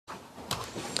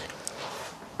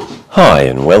Hi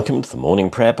and welcome to the Morning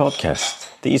Prayer Podcast.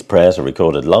 These prayers are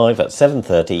recorded live at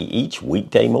 7:30 each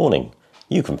weekday morning.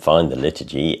 You can find the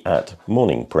liturgy at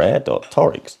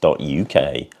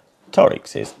morningprayer.torrix.uk.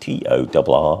 Torrix is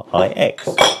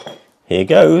Torrix. Here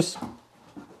goes.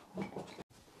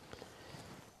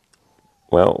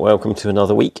 Well, welcome to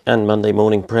another week and Monday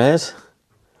morning prayers.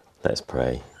 Let's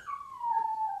pray.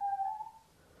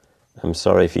 I'm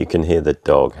sorry if you can hear the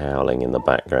dog howling in the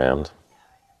background.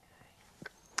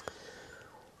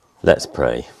 Let's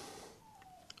pray.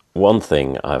 One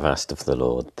thing I've asked of the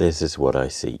Lord, this is what I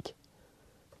seek,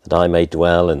 that I may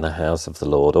dwell in the house of the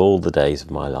Lord all the days of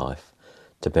my life,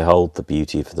 to behold the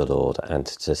beauty of the Lord and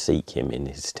to seek him in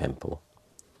his temple.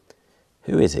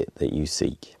 Who is it that you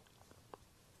seek?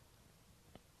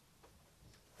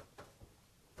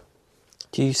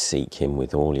 Do you seek him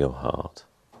with all your heart?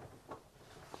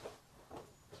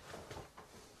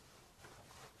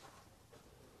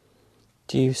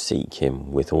 Do you seek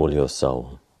him with all your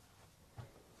soul?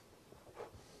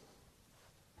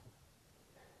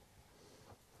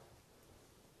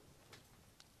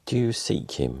 Do you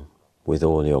seek him with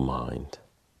all your mind?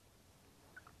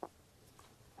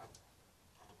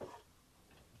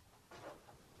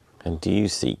 And do you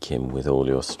seek him with all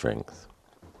your strength?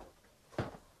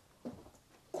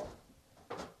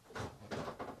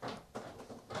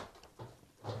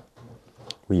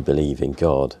 We believe in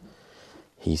God.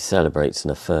 He celebrates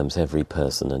and affirms every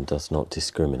person and does not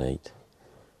discriminate.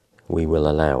 We will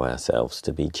allow ourselves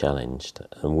to be challenged,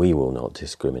 and we will not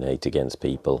discriminate against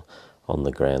people on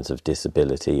the grounds of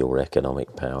disability or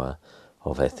economic power,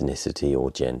 of ethnicity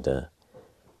or gender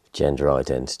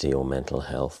identity or mental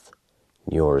health,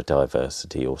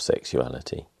 neurodiversity or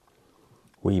sexuality.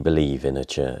 We believe in a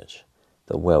church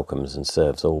that welcomes and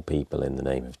serves all people in the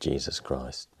name of Jesus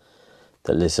Christ,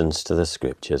 that listens to the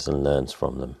scriptures and learns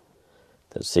from them,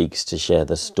 that seeks to share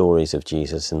the stories of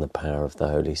Jesus in the power of the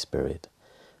Holy Spirit,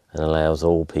 and allows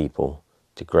all people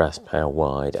to grasp how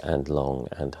wide and long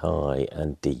and high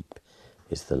and deep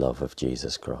is the love of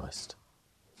Jesus Christ.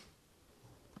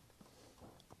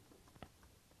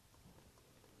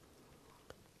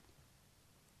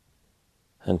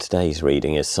 And today's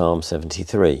reading is Psalm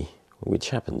 73, which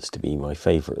happens to be my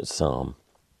favourite psalm.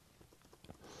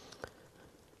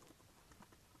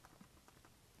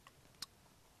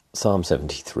 Psalm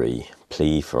 73,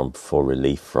 plea for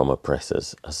relief from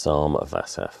oppressors, a psalm of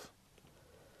Asaph.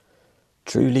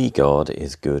 Truly God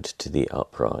is good to the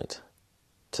upright,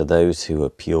 to those who are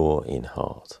pure in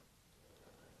heart.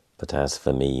 But as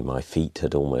for me, my feet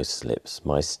had almost slipped,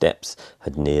 my steps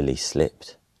had nearly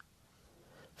slipped.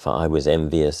 For I was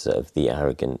envious of the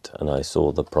arrogant, and I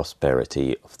saw the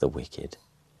prosperity of the wicked.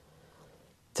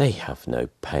 They have no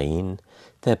pain,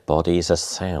 their bodies are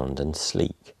sound and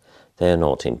sleek. They are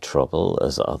not in trouble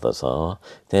as others are.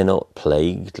 They are not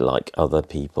plagued like other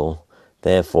people.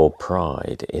 Therefore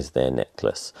pride is their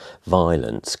necklace.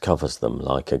 Violence covers them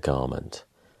like a garment.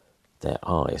 Their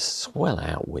eyes swell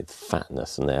out with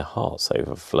fatness, and their hearts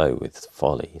overflow with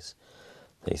follies.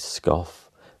 They scoff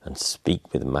and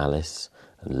speak with malice,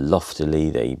 and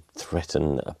loftily they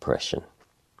threaten oppression.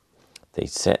 They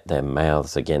set their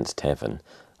mouths against heaven,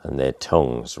 and their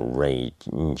tongues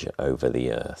rage over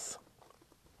the earth.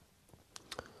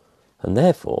 And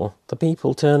therefore the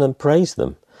people turn and praise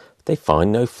them. They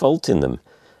find no fault in them.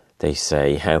 They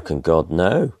say, how can God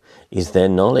know? Is there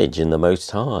knowledge in the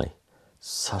Most High?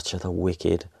 Such are the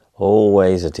wicked,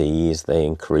 always at ease, they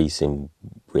increase in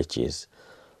riches.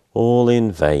 All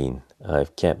in vain I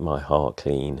have kept my heart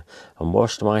clean, and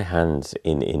washed my hands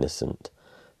in innocent.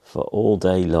 For all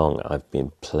day long I've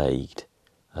been plagued,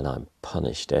 and I'm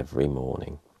punished every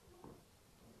morning.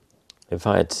 If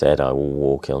I had said I will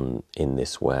walk on in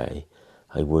this way,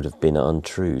 I would have been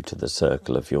untrue to the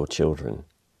circle of your children.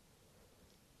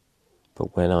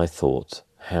 But when I thought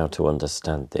how to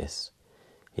understand this,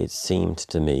 it seemed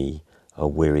to me a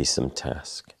wearisome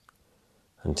task,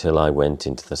 until I went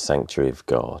into the sanctuary of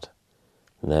God,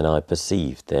 and then I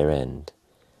perceived their end.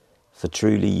 For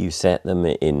truly you set them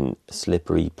in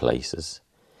slippery places,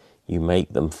 you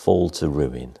make them fall to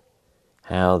ruin.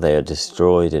 How they are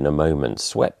destroyed in a moment,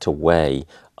 swept away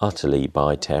utterly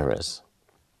by terrors.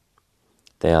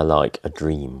 They are like a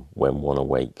dream when one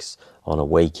awakes. On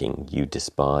awaking, you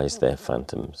despise their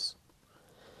phantoms.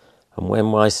 And when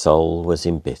my soul was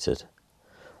embittered,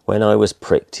 when I was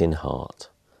pricked in heart,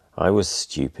 I was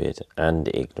stupid and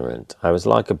ignorant. I was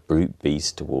like a brute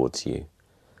beast towards you.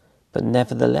 But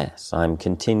nevertheless, I am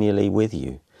continually with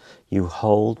you. You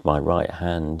hold my right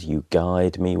hand, you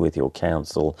guide me with your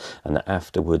counsel, and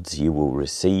afterwards you will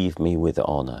receive me with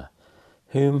honour.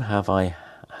 Whom have I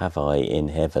in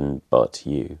heaven but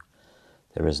you?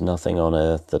 There is nothing on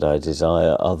earth that I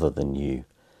desire other than you.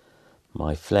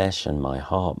 My flesh and my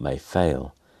heart may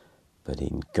fail, but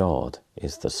in God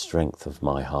is the strength of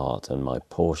my heart and my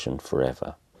portion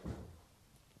forever.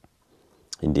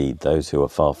 Indeed, those who are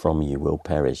far from you will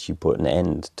perish. You put an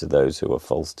end to those who are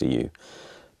false to you.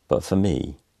 But for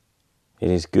me, it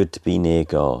is good to be near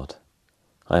God.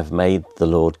 I have made the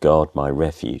Lord God my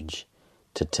refuge,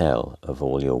 to tell of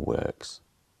all your works.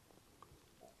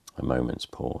 A moment's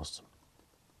pause.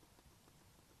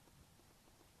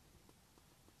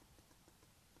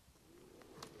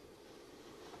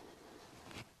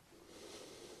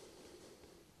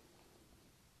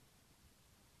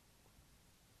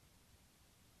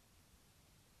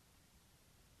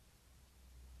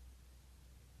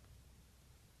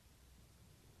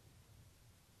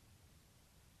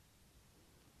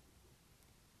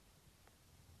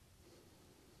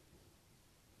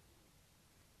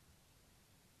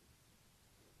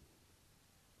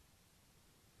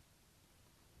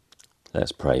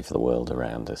 Let's pray for the world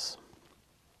around us.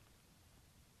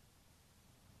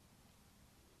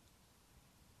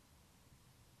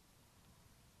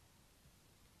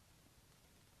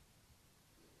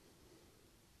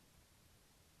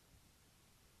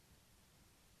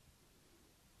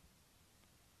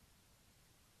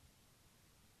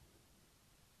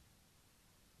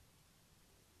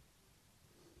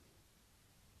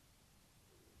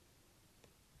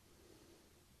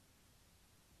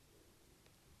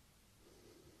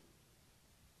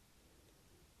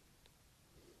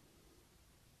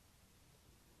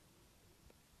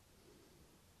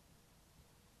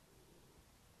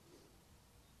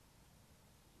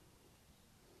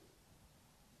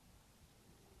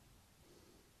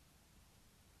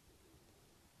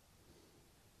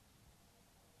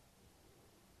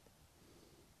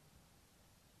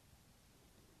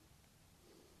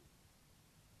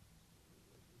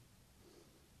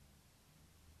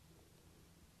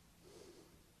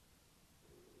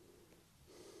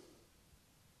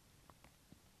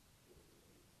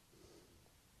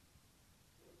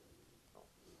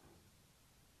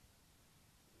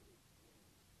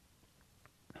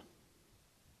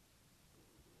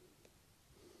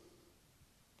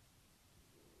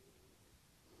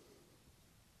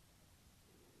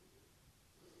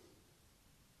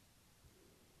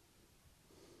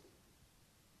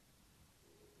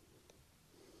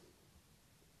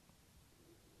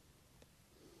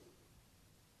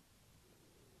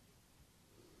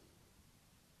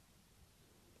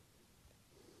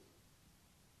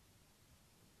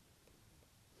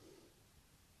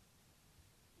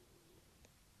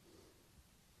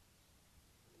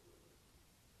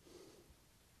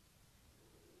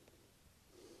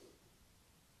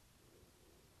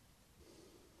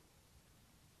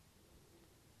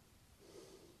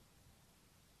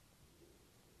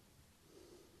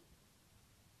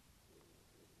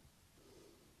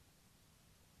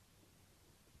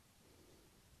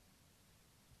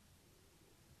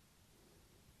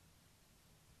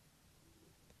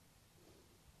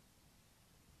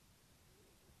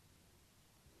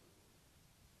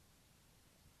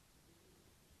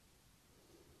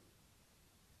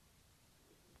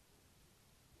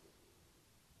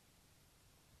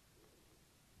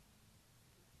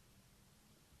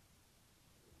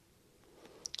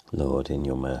 Lord, in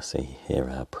your mercy, hear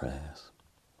our prayers.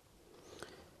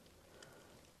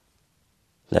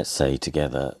 Let's say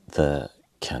together the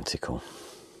canticle.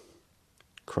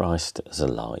 Christ as a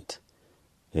light,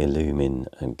 illumine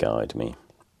and guide me.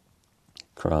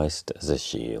 Christ as a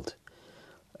shield,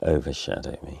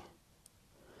 overshadow me.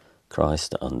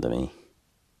 Christ under me,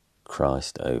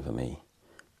 Christ over me,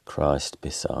 Christ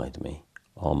beside me,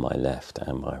 on my left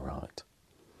and my right.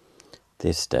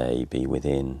 This day be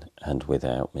within and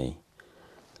without me,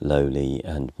 lowly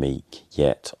and meek,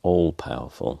 yet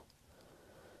all-powerful.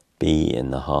 Be in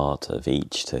the heart of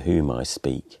each to whom I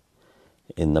speak,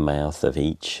 in the mouth of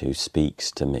each who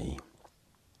speaks to me.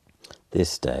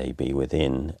 This day be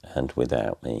within and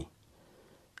without me,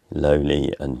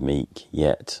 lowly and meek,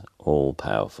 yet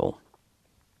all-powerful.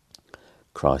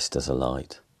 Christ as a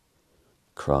light,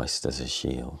 Christ as a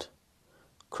shield,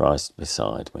 Christ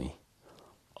beside me,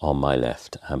 on my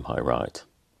left and my right.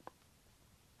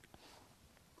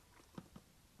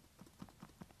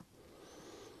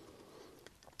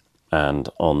 And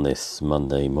on this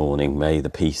Monday morning, may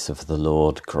the peace of the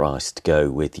Lord Christ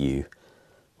go with you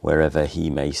wherever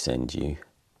he may send you.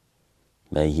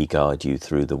 May he guide you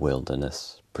through the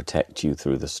wilderness, protect you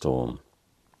through the storm.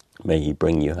 May he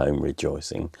bring you home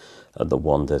rejoicing at the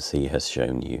wonders he has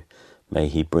shown you. May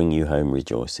he bring you home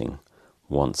rejoicing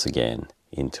once again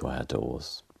into our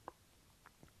doors.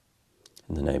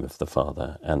 In the name of the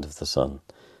Father, and of the Son,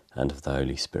 and of the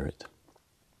Holy Spirit.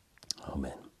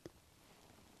 Amen.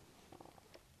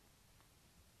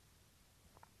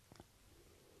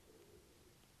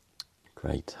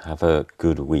 Great. Have a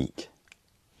good week.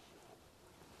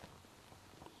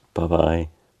 Bye-bye.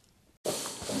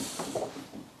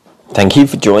 Thank you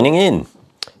for joining in.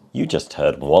 You just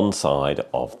heard one side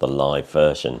of the live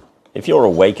version. If you're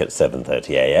awake at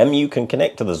 7:30 a.m, you can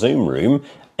connect to the Zoom room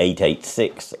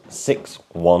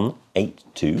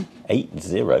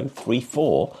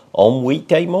 886-6182-8034 on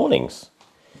weekday mornings.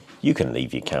 You can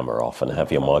leave your camera off and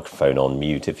have your microphone on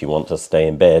mute if you want to stay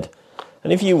in bed.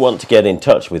 And if you want to get in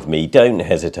touch with me, don't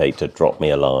hesitate to drop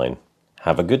me a line.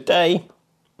 Have a good day.